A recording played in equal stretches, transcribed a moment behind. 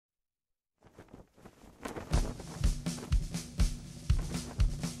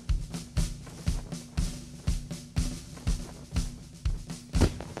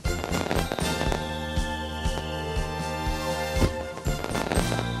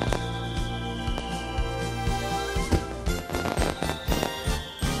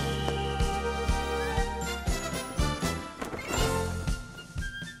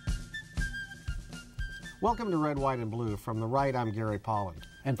Welcome to Red, White, and Blue. From the right, I'm Gary Polland.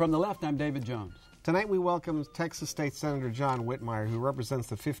 And from the left, I'm David Jones. Tonight we welcome Texas State Senator John Whitmire, who represents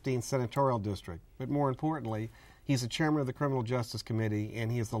the 15th Senatorial District. But more importantly, he's the chairman of the Criminal Justice Committee,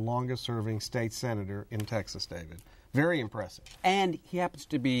 and he is the longest-serving state senator in Texas, David. Very impressive. And he happens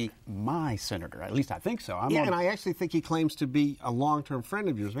to be my senator. At least I think so. And I actually think he claims to be a long-term friend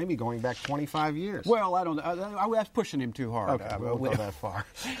of yours, maybe going back 25 years. Well, I don't know. I was pushing him too hard. Okay, we'll go that far.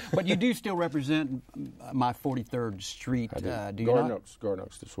 But you do still represent my 43rd Street, do you Garden not?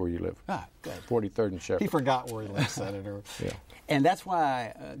 Oaks, that's where you live. Ah, good. 43rd and Shepherd. He forgot where he lives, Senator. Yeah. And that's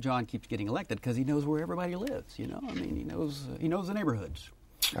why John keeps getting elected, because he knows where everybody lives, you know? I mean, he knows the neighborhoods.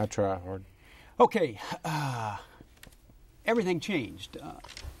 I try hard. Okay. Everything changed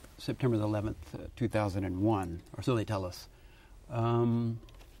September the 11th, 2001, or so they tell us.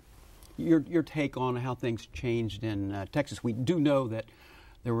 Your take on how things changed in Texas. We do know that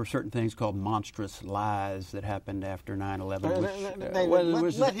there were certain things called monstrous lies that happened after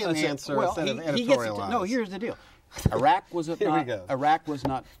 9/11. Let him answer instead of editorialize. No, here's the deal. Iraq was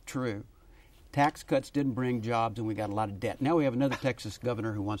not true. Tax cuts didn't bring jobs, and we got a lot of debt. Now we have another Texas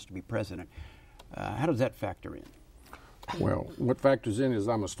governor who wants to be president. How does that factor in? Well, what factors in is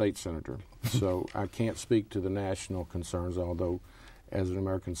I'm a state senator, so I can't speak to the national concerns, although as an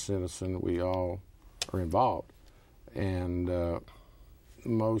American citizen we all are involved. And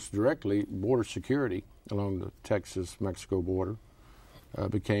most directly, border security along the Texas-Mexico border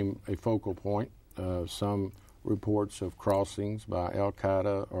became a focal point. Some reports of crossings by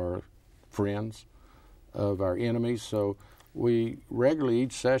Al-Qaeda or friends of our enemies. So we regularly,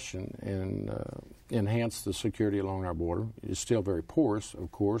 each session, enhance the security along our border. It's still very porous,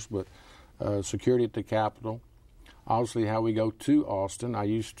 of course, but security at the Capitol. Obviously, how we go to Austin. I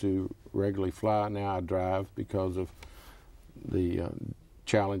used to regularly fly. Now I drive because of the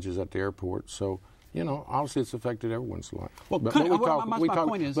challenges at the airport. So, you know, obviously it's affected everyone's life. Well, my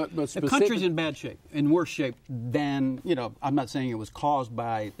point is, the country's in bad shape, in worse shape than, you know, I'm not saying it was caused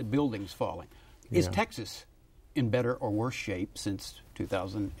by the buildings falling. Is Texas in better or worse shape since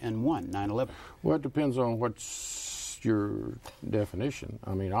 2001, 9/11? Well, it depends on what's your definition.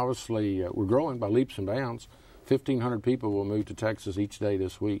 I mean, obviously, we're growing by leaps and bounds. 1,500 people will move to Texas each day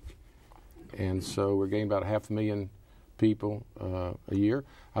this week. And so we're getting about 500,000 people a year.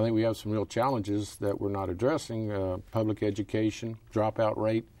 I think we have some real challenges that we're not addressing. Public education, dropout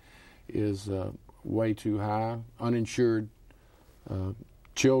rate is way too high. Uninsured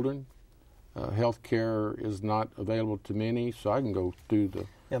children. Health care is not available to many, so I can go through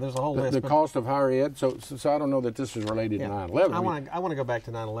there's a whole list. The cost of higher ed. So I don't know that this is related to 9/11. I want to go back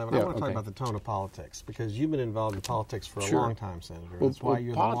to 9/11. I want to talk about the tone of politics, because you've been involved in politics for a long time, Senator. That's why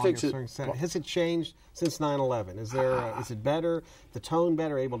you're the longest-serving senator. Has it changed since 9/11? Is it better, the tone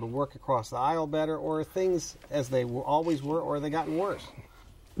better, able to work across the aisle better, or are things as they always were, or have they gotten worse?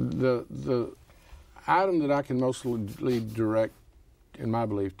 The item that I can mostly direct, in my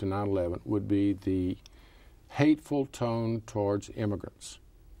belief, to 9/11 would be the hateful tone towards immigrants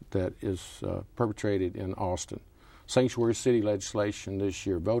that is perpetrated in Austin. Sanctuary city legislation this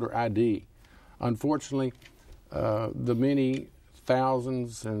year, voter ID. Unfortunately, the many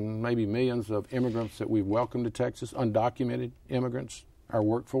thousands and maybe millions of immigrants that we've welcomed to Texas, undocumented immigrants, our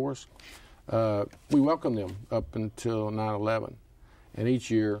workforce, we welcome them up until 9/11. And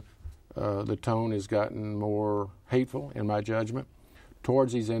each year, the tone has gotten more hateful, in my judgment,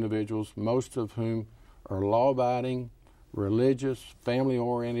 towards these individuals, most of whom are law-abiding, religious,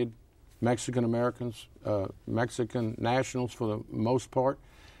 family-oriented Mexican-Americans, Mexican nationals for the most part.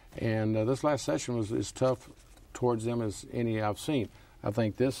 And this last session was as tough towards them as any I've seen. I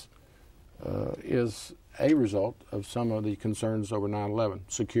think this is a result of some of the concerns over 9/11,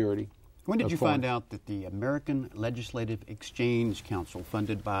 security. When did you find out that the American Legislative Exchange Council,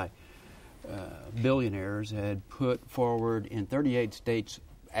 funded by billionaires, had put forward in 38 states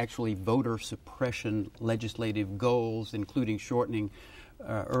actually voter suppression legislative goals, including shortening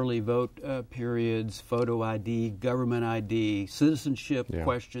early vote periods, photo ID, government ID, citizenship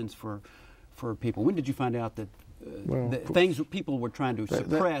questions for people? When did you find out that people were trying to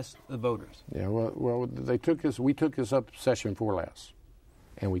suppress the voters? Yeah, well, we took this up session 4 last,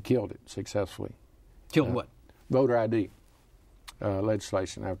 and we killed it successfully. Killed what? Voter ID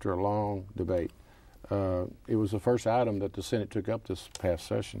legislation after a long debate. It was the first item that the Senate took up this past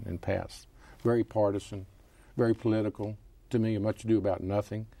session and passed. Very partisan, very political, to me, much ado about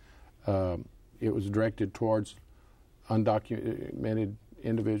nothing. It was directed towards undocumented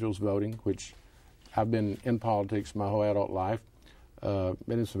individuals voting, which I've been in politics my whole adult life.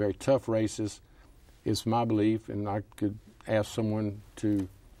 Been in some very tough races. It's my belief, and I could ask someone to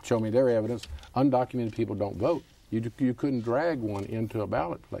show me their evidence. Undocumented people don't vote. You couldn't drag one into a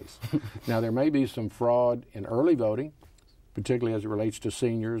ballot place. Now, there may be some fraud in early voting, particularly as it relates to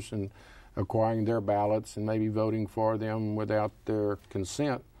seniors and acquiring their ballots and maybe voting for them without their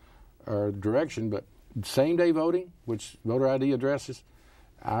consent or direction. But same-day voting, which voter ID addresses,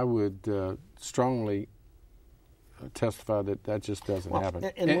 I would strongly testify that just doesn't happen.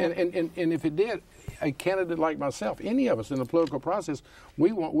 And if it did, a candidate like myself, any of us in the political process,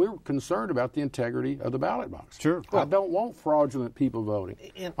 we're concerned about the integrity of the ballot box. Sure. I don't want fraudulent people voting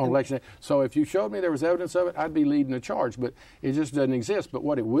on election day. So if you showed me there was evidence of it, I'd be leading the charge. But it just doesn't exist. But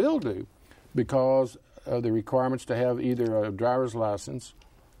what it will do, because of the requirements to have either a driver's license,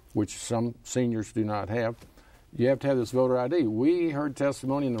 which some seniors do not have, you have to have this voter ID. We heard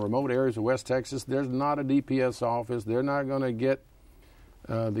testimony in the remote areas of West Texas. There's not a DPS office. They're not going to get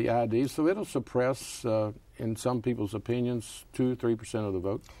the ID. So it'll suppress, in some people's opinions, 2-3% of the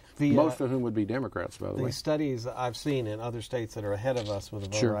vote, most of whom would be Democrats, by the way. The studies I've seen in other states that are ahead of us with the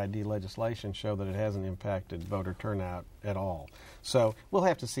voter ID legislation show that it hasn't impacted voter turnout at all. So we'll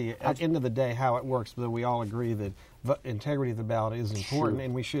have to see at the end of the day how it works, but we all agree that integrity of the ballot is important,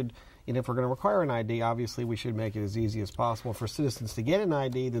 and we should... And if we're going to require an ID, obviously we should make it as easy as possible for citizens to get an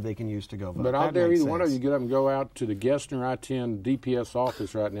ID that they can use to go vote. But I'll dare either one of you get up and go out to the Gessner I-10 DPS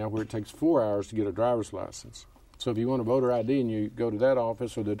office right now where it takes 4 hours to get a driver's license. So if you want a voter ID and you go to that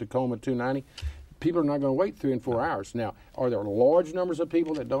office or the Tacoma 290, people are not going to wait 3 and 4 hours. Now, are there large numbers of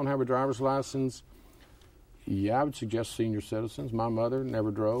people that don't have a driver's license? Yeah, I would suggest senior citizens. My mother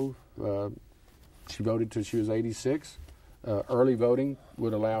never drove. She voted till she was 86. Early voting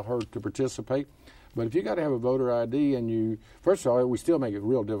would allow her to participate. But if you got to have a voter ID and first of all, we still make it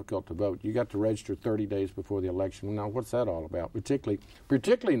real difficult to vote. You got to register 30 days before the election. Now, what's that all about?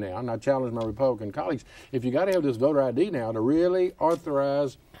 Particularly now, and I challenge my Republican colleagues, if you got to have this voter ID now to really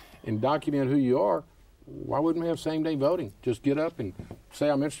authorize and document who you are, why wouldn't we have same-day voting? Just get up and say,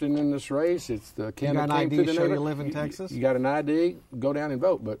 I'm interested in this race. It's the candidate. You got an ID to show you live in Texas? You got an ID, go down and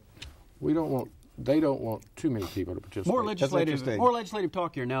vote. But they don't want too many people to participate. More legislative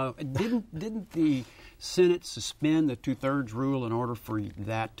talk here. Now, didn't the Senate suspend the 2/3 rule in order for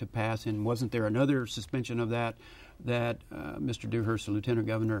that to pass? And wasn't there another suspension of that Mr. Dewhurst, the Lieutenant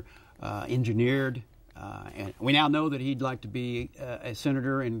Governor, engineered? And we now know that he'd like to be a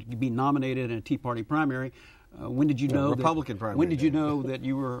senator and be nominated in a Tea Party primary. When did you know Republican primary? When did you know that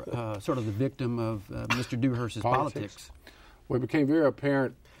you were sort of the victim of Mr. Dewhurst's politics? Well, it became very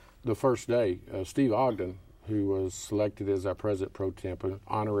apparent the first day. Steve Ogden, who was selected as our president pro temp, an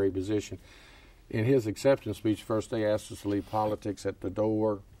honorary position, in his acceptance speech first day asked us to leave politics at the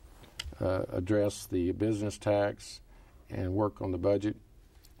door, address the business tax, and work on the budget.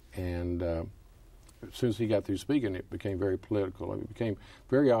 And as soon as he got through speaking, it became very political. It became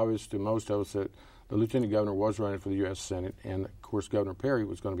very obvious to most of us that the lieutenant governor was running for the U.S. Senate, and of course Governor Perry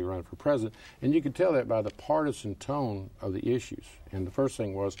was going to be running for president. And you could tell that by the partisan tone of the issues. And the first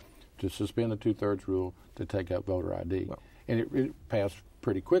thing was to suspend the 2/3 rule to take out voter ID. Well, and it passed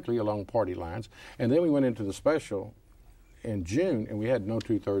pretty quickly along party lines. And then we went into the special in June, and we had no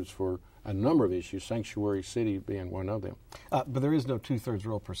 2/3 for a number of issues, Sanctuary City being one of them. But there is no 2/3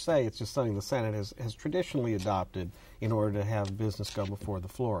 rule per se. It's just something the Senate has traditionally adopted in order to have business go before the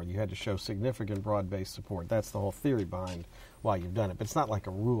floor. You had to show significant broad-based support. That's the whole theory behind why you've done it. But it's not like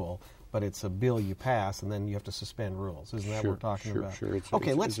a rule, but it's a bill you pass, and then you have to suspend rules. Isn't that what we're talking about? Sure.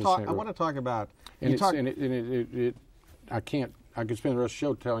 Let's talk. I want to talk about. I could spend the rest of the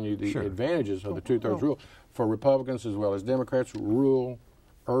show telling you the advantages of the 2/3 rule for Republicans as well as Democrats, rural,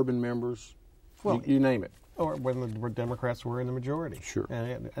 urban members, you name it. Or when the Democrats were in the majority. Sure.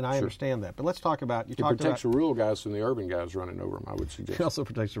 And I understand that. But let's talk about... It protects the rural guys from the urban guys running over them, I would suggest. It also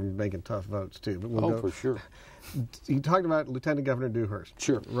protects them from making tough votes, too. But for sure. You talked about Lieutenant Governor Dewhurst.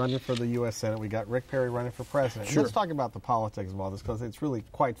 Sure. Running for the U.S. Senate. We got Rick Perry running for president. Sure. Let's talk about the politics of all this, because it's really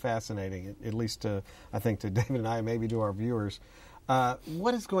quite fascinating, at least I think to David and I, and maybe to our viewers.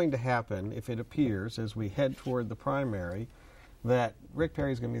 What is going to happen if it appears, as we head toward the primary, that Rick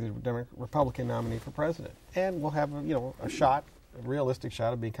Perry is going to be the Republican nominee for president, and we'll have a realistic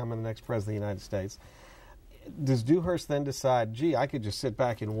shot of becoming the next president of the United States? Does Dewhurst then decide, gee, I could just sit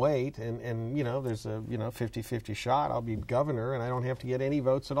back and wait, and there's a 50-50 shot, I'll be governor, and I don't have to get any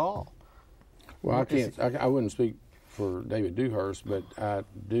votes at all? Well, I wouldn't speak for David Dewhurst, but I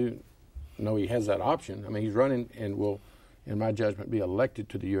do know he has that option. I mean, he's running and will, in my judgment, be elected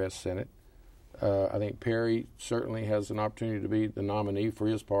to the U.S. Senate. I think Perry certainly has an opportunity to be the nominee for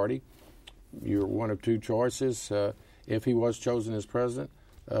his party. You're one of two choices. If he was chosen as president,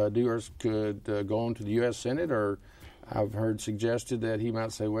 Dewhurst could go on to the U.S. Senate or I've heard suggested that he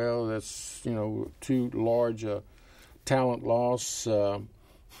might say, well, that's too large a talent loss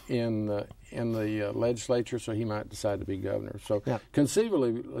in the legislature, so he might decide to be governor. So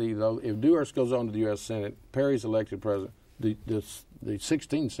conceivably, though, if Dewhurst goes on to the U.S. Senate, Perry's elected president, the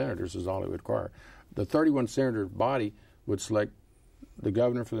 16 senators is all it would require. The 31 senator body would select the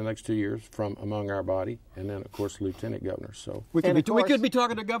governor for the next 2 years from among our body, and then, of course, lieutenant governor. So we could be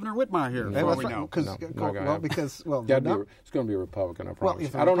talking to Governor Whitmire here. For all we know. It's going to be a Republican. I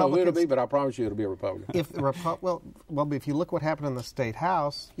promise. I don't know who it'll be, but I promise you it'll be a Republican. If you look what happened in the state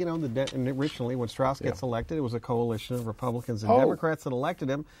house, originally when Strauss gets elected, it was a coalition of Republicans and Democrats that elected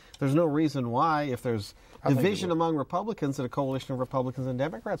him. There's no reason why, if there's division among Republicans, that a coalition of Republicans and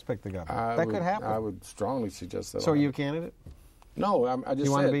Democrats pick the governor. That could happen. I would strongly suggest that. So are you a candidate? No, I just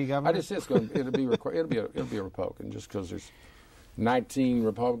you want to be governor? I just said it'll be a Republican, just because there's 19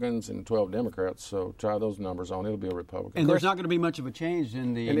 Republicans and 12 Democrats. So try those numbers on. It'll be a Republican. And there's not going to be much of a change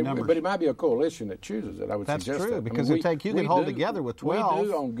in the numbers. But it might be a coalition that chooses it. I would suggest that. That's true, because you can hold together with 12. We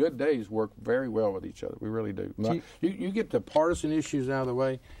do on good days work very well with each other. We really do. You get the partisan issues out of the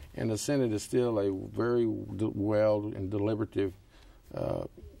way, and the Senate is still a very well and deliberative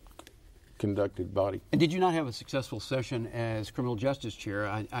conducted body. And did you not have a successful session as criminal justice chair?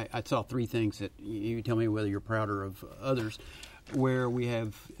 I saw three things that you tell me whether you're prouder of others, where we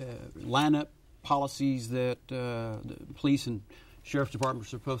have lineup policies that the police and sheriff's department are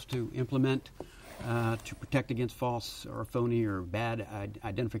supposed to implement to protect against false or phony or bad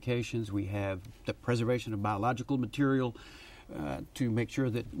identifications. We have the preservation of biological material to make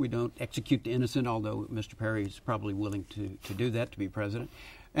sure that we don't execute the innocent, although Mr. Perry is probably willing to do that to be president.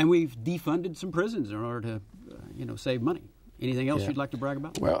 And we've defunded some prisons in order to, save money. Anything else you'd like to brag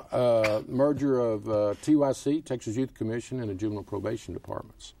about? Well, merger of TYC, Texas Youth Commission, and the Juvenile Probation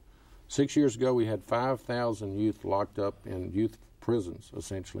Departments. 6 years ago, we had 5,000 youth locked up in youth prisons,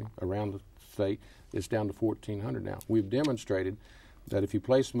 essentially, around the state. It's down to 1,400 now. We've demonstrated that if you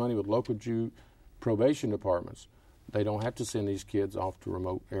place money with local probation departments, they don't have to send these kids off to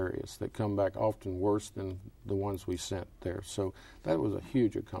remote areas that come back often worse than the ones we sent there. So that was a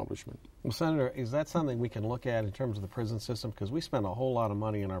huge accomplishment. Well, Senator, is that something we can look at in terms of the prison system? Because we spend a whole lot of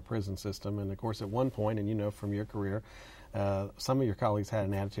money in our prison system, and of course at one point, and from your career, some of your colleagues had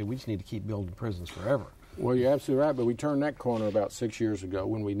an attitude, we just need to keep building prisons forever. Well, you're absolutely right, but we turned that corner about 6 years ago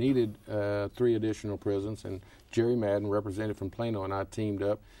when we needed 3 additional prisons, and Jerry Madden, representative from Plano, and I teamed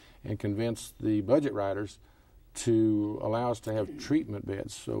up and convinced the budget writers to allow us to have treatment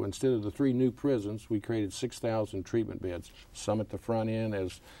beds. So instead of the 3 new prisons, we created 6,000 treatment beds, some at the front end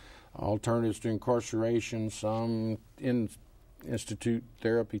as alternatives to incarceration, some in institute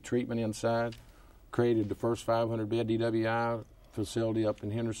therapy treatment inside, created the first 500-bed DWI facility up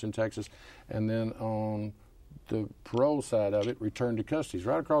in Henderson, Texas, and then on the parole side of it, return to custody.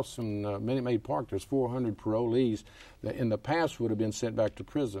 Right across from Minute Maid Park, there's 400 parolees that in the past would have been sent back to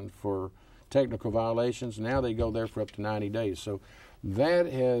prison for technical violations. Now they go there for up to 90 days. So that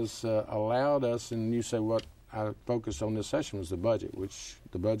has allowed us, and you say what I focused on this session was the budget, which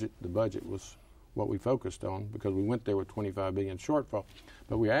the budget was what we focused on because we went there with $25 billion shortfall.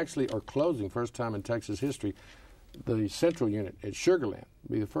 But we actually are closing, first time in Texas history, the central unit at Sugar Land.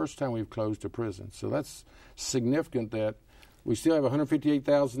 It'll be the first time we've closed a prison. So that's significant that we still have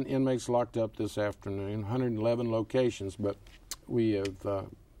 158,000 inmates locked up this afternoon, 111 locations, but we have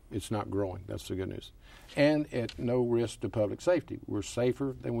it's not growing. That's the good news. And at no risk to public safety. We're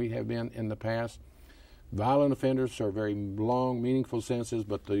safer than we have been in the past. Violent offenders are very long, meaningful sentences,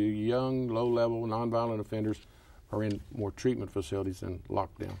 but the young, low-level, nonviolent offenders are in more treatment facilities and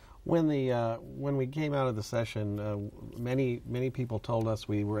locked down. When we came out of the session, many people told us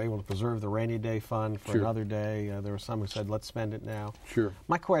we were able to preserve the rainy day fund for another day. There were some who said, let's spend it now. Sure.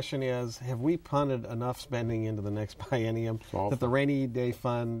 My question is, have we punted enough spending into the next biennium that the rainy day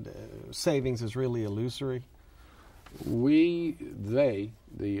fund savings is really illusory? The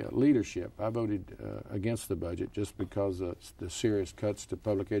leadership, I voted against the budget just because of the serious cuts to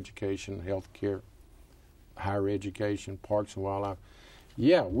public education, health care, higher education, parks and wildlife.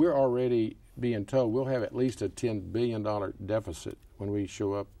 Yeah, we're already being told we'll have at least a $10 billion deficit when we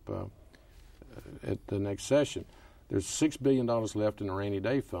show up at the next session. There's $6 billion left in the rainy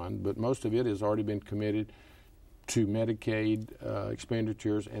day fund, but most of it has already been committed to Medicaid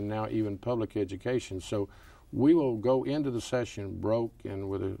expenditures and now even public education. So we will go into the session broke and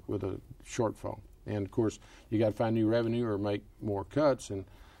with a shortfall. And of course, you got to find new revenue or make more cuts. And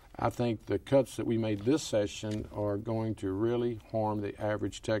I think the cuts that we made this session are going to really harm the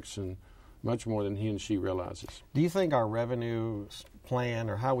average Texan much more than he and she realizes. Do you think our revenue plan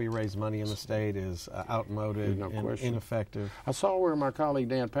or how we raise money in the state is outmoded and ineffective? I saw where my colleague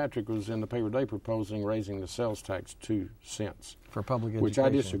Dan Patrick was in the paper today proposing raising the sales tax 2 cents. For public education. Which I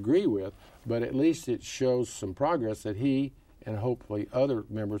disagree with, but at least it shows some progress that he and hopefully other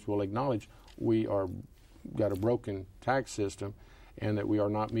members will acknowledge we are got a broken tax system and that we are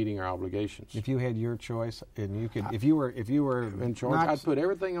not meeting our obligations. If you had your choice and you could, if you were in charge, I'd put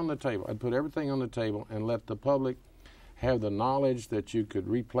everything on the table. I'd put everything on the table and let the public have the knowledge that you could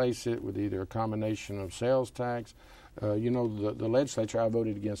replace it with either a combination of sales tax. The legislature, I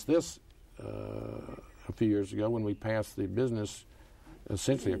voted against this a few years ago when we passed the business,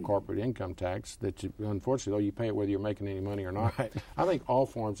 essentially a corporate income tax that unfortunately, though, you pay it whether you're making any money or not. Right. I think all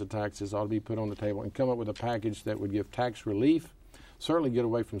forms of taxes ought to be put on the table and come up with a package that would give tax relief, certainly get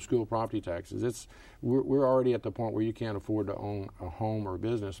away from school property taxes. We're already at the point where you can't afford to own a home or a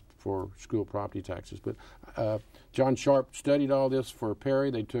business for school property taxes. But John Sharp studied all this for Perry.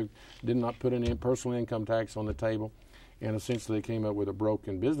 They did not put any personal income tax on the table, and essentially they came up with a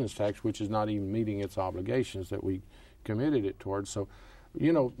broken business tax, which is not even meeting its obligations that we committed it towards. So,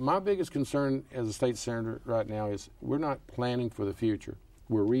 my biggest concern as a state senator right now is we're not planning for the future.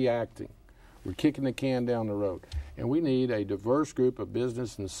 We're reacting. We're kicking the can down the road. And we need a diverse group of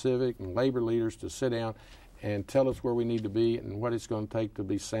business and civic and labor leaders to sit down and tell us where we need to be and what it's going to take to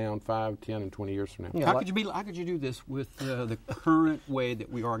be sound 5, 10, and 20 years from now. How could you do this with the current way that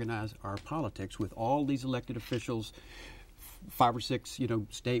we organize our politics, with all these elected officials, 5 or 6,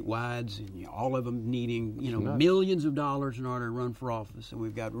 statewide, and all of them needing, millions of dollars in order to run for office. And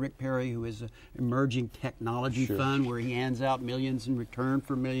we've got Rick Perry, who is an emerging technology fund where he hands out millions in return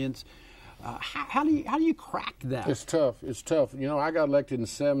for millions. How do you crack that? It's tough. I got elected in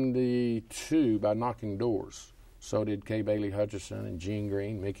 1972 by knocking doors. So did Kay Bailey Hutchison and Gene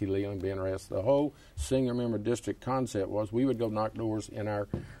Green, Mickey Leland, Ben Rest. The whole single member district concept was we would go knock doors in our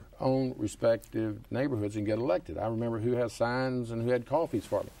own respective neighborhoods and get elected. I remember who has signs and who had coffees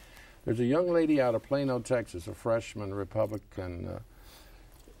for me. There's a young lady out of Plano, Texas, a freshman Republican,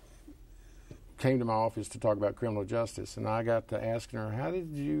 came to my office to talk about criminal justice, and I got to asking her, how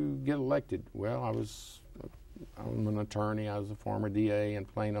did you get elected? Well, I'm an attorney. I was a former DA in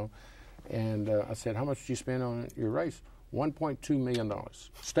Plano. And I said, how much did you spend on your race? $1.2 million.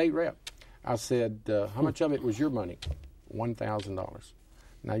 State rep. I said, how much of it was your money? $1,000.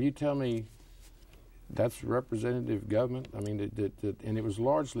 Now, you tell me that's representative government. I mean, and it was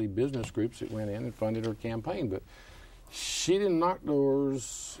largely business groups that went in and funded her campaign. But she didn't knock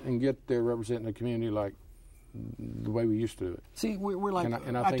doors and get there representing the community like the way we used to do it. See, we're like,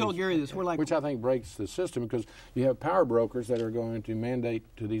 and I told Gary this, we're like... Which I think breaks the system because you have power brokers that are going to mandate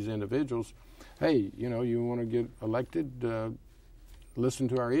to these individuals, hey, you want to get elected, listen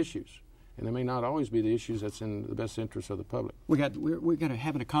to our issues. And they may not always be the issues that's in the best interest of the public. We're going to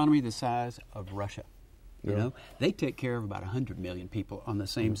have an economy the size of Russia. They take care of about 100 million people on the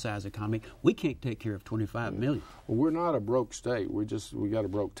same size economy. We can't take care of 25 million. Well, we're not a broke state. We got a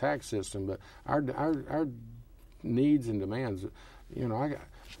broke tax system, but our needs and demands.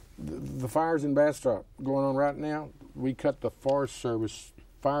 The fires in Bastrop going on right now. We cut the Forest Service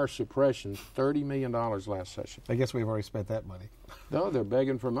fire suppression $30 million last session. I guess we've already spent that money. No, they're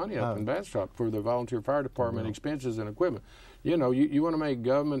begging for money up in Bastrop for the volunteer fire department expenses and equipment. You want to make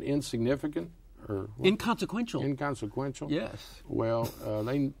government insignificant. Or inconsequential. Inconsequential. Yes. Well,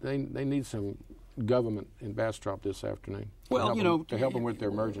 they need some government in Bastrop this afternoon. Well, to help them with their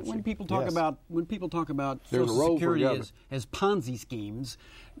emergency. When people talk about Social Security as Ponzi schemes,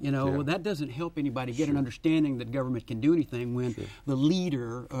 that doesn't help anybody get an understanding that government can do anything when the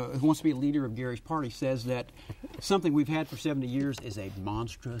leader who wants to be a leader of Gary's party says that something we've had for 70 years is a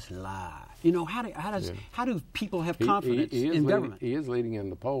monstrous lie. How do people have confidence in government? He is leading in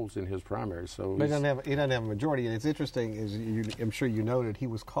the polls in his primary, so but he doesn't have a majority. And it's interesting, I'm sure you noted, he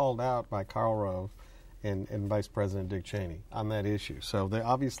was called out by Karl Rove and Vice President Dick Cheney on that issue. So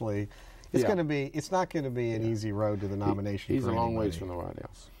obviously, it's not going to be an easy road to the nomination. He's a long ways from the White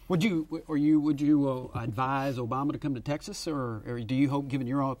House. Would you advise Obama to come to Texas, or do you hope, given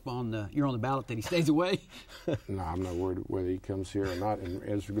you're on the ballot, that he stays away? No, I'm not worried whether he comes here or not. And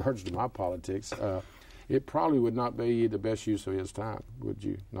as regards to my politics, it probably would not be the best use of his time. Would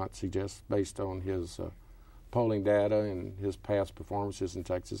you not suggest, based on his polling data and his past performances in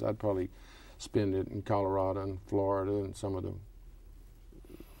Texas? I'd probably spend it in Colorado and Florida and some of the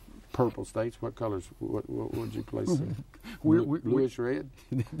purple states. What colors? What would you place them? Bluish red.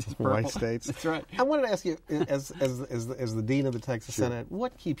 White states. That's right. I wanted to ask you, as the dean of the Texas Senate,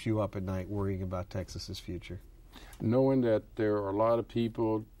 what keeps you up at night worrying about Texas's future? Knowing that there are a lot of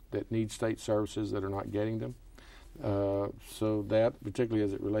people that need state services that are not getting them. So that, particularly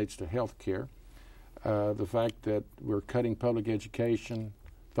as it relates to health care, the fact that we're cutting public education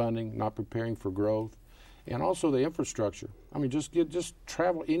funding, not preparing for growth, and also the infrastructure. I mean, just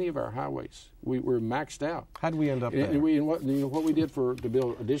travel any of our highways. We're maxed out. How did we end up there? And what we did to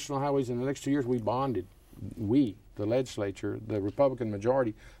build additional highways in the next 2 years, we bonded. We, the legislature, the Republican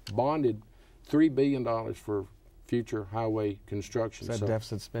majority, bonded $3 billion for future highway construction. Is that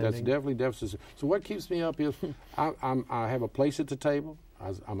deficit spending? That's definitely deficit. So what keeps me up is I have a place at the table.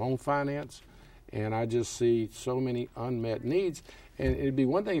 I'm on finance, and I just see so many unmet needs. And it'd be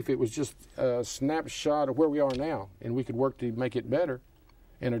one thing if it was just a snapshot of where we are now, and we could work to make it better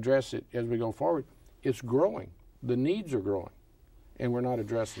and address it as we go forward. It's growing. The needs are growing, and we're not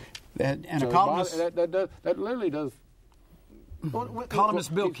addressing it. And so a columnist that literally does.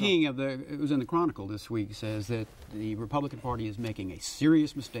 Columnist Bill King it was in the Chronicle this week, says that the Republican Party is making a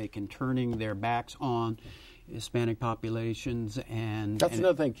serious mistake in turning their backs on Hispanic populations, and that's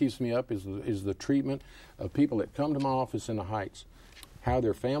another thing that keeps me up is the treatment of people that come to my office in the Heights, how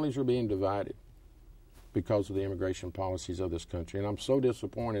their families are being divided because of the immigration policies of this country. And I'm so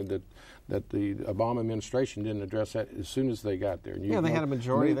disappointed that the Obama administration didn't address that as soon as they got there. And they had a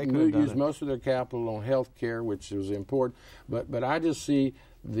majority. They could have done used most of their capital on health care, which was important. But I just see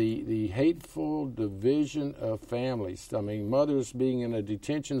the hateful division of families. I mean, mothers being in a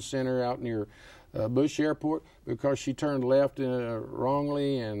detention center out near Bush Airport because she turned left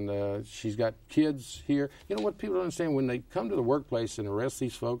wrongly, and she's got kids here. You know what people don't understand? When they come to the workplace and arrest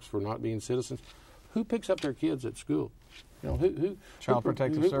these folks for not being citizens, who picks up their kids at school? You know, who Child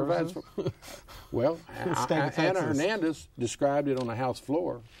Protective Services? Well, Anna Hernandez described it on the House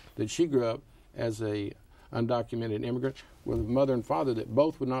floor that she grew up as a undocumented immigrant with a mother and father that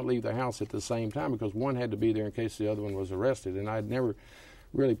both would not leave the house at the same time because one had to be there in case the other one was arrested. And I'd never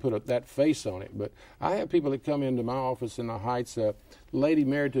really put that face on it. But I have people that come into my office in the Heights, a lady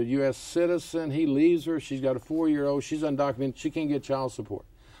married to a U.S. citizen, he leaves her, she's got a 4-year-old, she's undocumented, she can't get child support.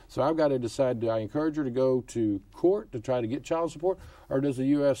 So I've got to decide, do I encourage her to go to court to try to get child support, or does the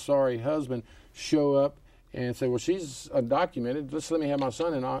U.S. sorry husband show up and say, well, she's undocumented, just let me have my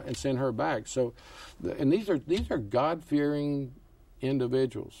son and send her back. So, and these are God-fearing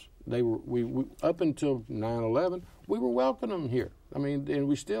individuals. They were we up until 9/11, we were welcoming them here. I mean, and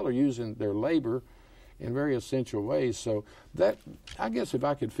we still are using their labor in very essential ways. So that, I guess, if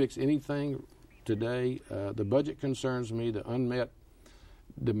I could fix anything today, the budget concerns me, the unmet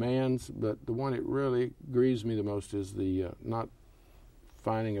demands, but the one that really grieves me the most is the not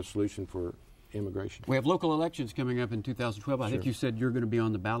finding a solution for immigration. We have local elections coming up in 2012. I think you said you're going to be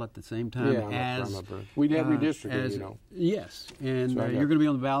on the ballot at the same time as... We have redistricting, you know. Yes, and so you're going to be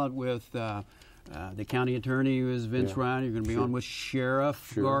on the ballot with the county attorney, who is Vince Ryan. You're going to be on with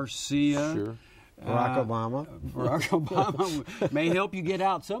Sheriff Garcia. Sure. Barack Obama. Barack Obama may help you get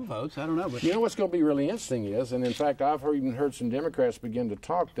out some votes. I don't know. But you know what's going to be really interesting is, and in fact I've even heard some Democrats begin to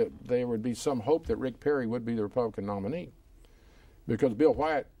talk that there would be some hope that Rick Perry would be the Republican nominee, because Bill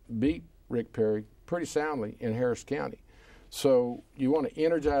White beat Rick Perry pretty soundly in Harris County. So you want to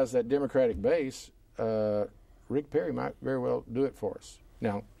energize that Democratic base. Rick Perry might very well do it for us.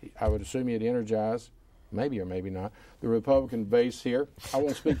 Now, I would assume he'd energize, maybe or maybe not, the Republican base here. I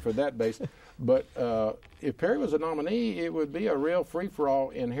won't speak for that base. But if Perry was a nominee, it would be a real free-for-all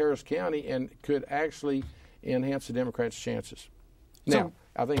in Harris County and could actually enhance the Democrats' chances. Now,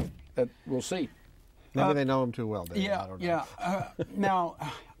 I think that we'll see. Maybe they know him too well, David. Yeah, I don't know. Now,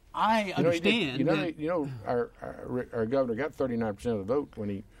 I understand. Our governor got 39% of the vote when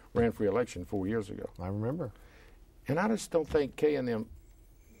he ran for re-election 4 years ago. I remember. And I just don't think Kay and them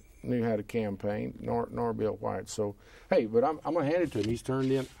knew how to campaign, nor Bill White. So, hey, but I'm going to hand it to him. He's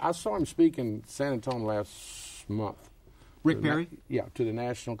turned in. I saw him speak in San Antonio last month. Rick Perry? Yeah, to the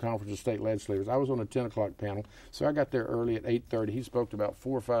National Conference of State Legislators. I was on a 10 o'clock panel, so I got there early at 8:30. He spoke to about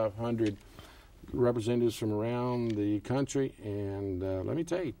 400 or 500 representatives from around the country, and let me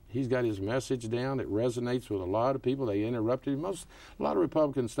tell you, he's got his message down. It resonates with a lot of people. They interrupted him, a lot of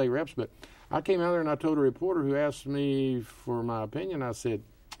Republican state reps, but I came out there and I told a reporter who asked me for my opinion, I said,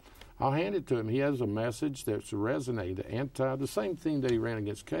 I'll hand it to him. He has a message that's resonating, the same theme that he ran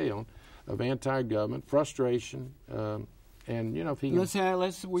against Kay on, of anti-government, frustration, and you know, if he can,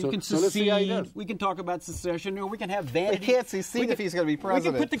 we can secede. We can talk about secession, or we can have vanity. We can't secede if he's going to be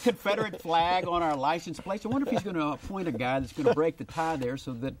president. We can put the Confederate flag on our license plates. I wonder if he's going to appoint a guy that's going to break the tie there,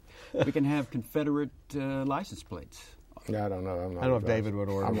 so that we can have Confederate license plates Yeah, I don't know. I don't know if David would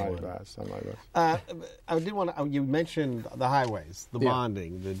order. I'm not advised. I did want to. You mentioned the highways, the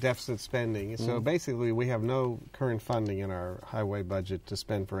bonding, the deficit spending. So basically, we have no current funding in our highway budget to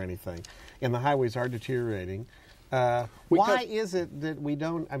spend for anything, and the highways are deteriorating. Why is it that we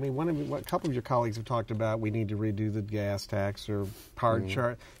don't? I mean, a couple of your colleagues have talked about we need to redo the gas tax or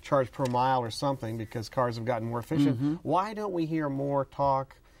charge per mile or something because cars have gotten more efficient. Why don't we hear more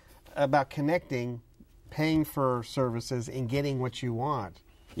talk about connecting, paying for services, and getting what you want?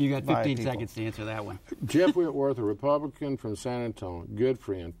 You got 15 seconds to answer that one. Jeff Whitworth, a Republican from San Antonio, good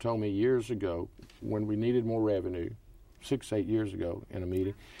friend, told me years ago when we needed more revenue, 6-8 years ago in a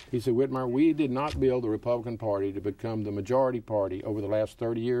meeting, he said, Whitmire, we did not build the Republican Party to become the majority party over the last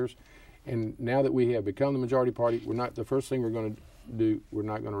 30 years, and now that we have become the majority party, the first thing we're going to do, we're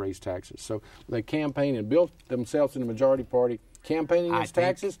not going to raise taxes. So they campaigned and built themselves in the majority party, campaigning against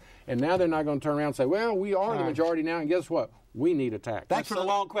taxes, and now they're not going to turn around and say, well, we are the majority now, and guess what? We need a tax. Thanks for the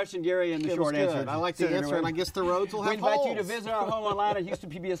long question, Gary, and the short answer. I like the answer, and I guess the roads will have holes. We invite you to visit our home online at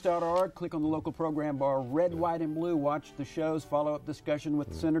HoustonPBS.org. Click on the local program bar, red, white, and blue. Watch the shows, follow up discussion with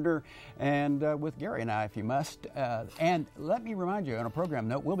the Senator and with Gary and I, if you must. And let me remind you, on a program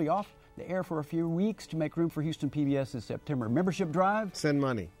note, we'll be off the air for a few weeks to make room for Houston PBS's September membership drive. Send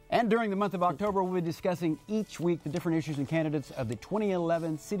money. And during the month of October, we'll be discussing each week the different issues and candidates of the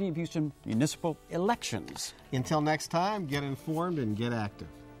 2011 City of Houston municipal elections. Until next time, get informed and get active.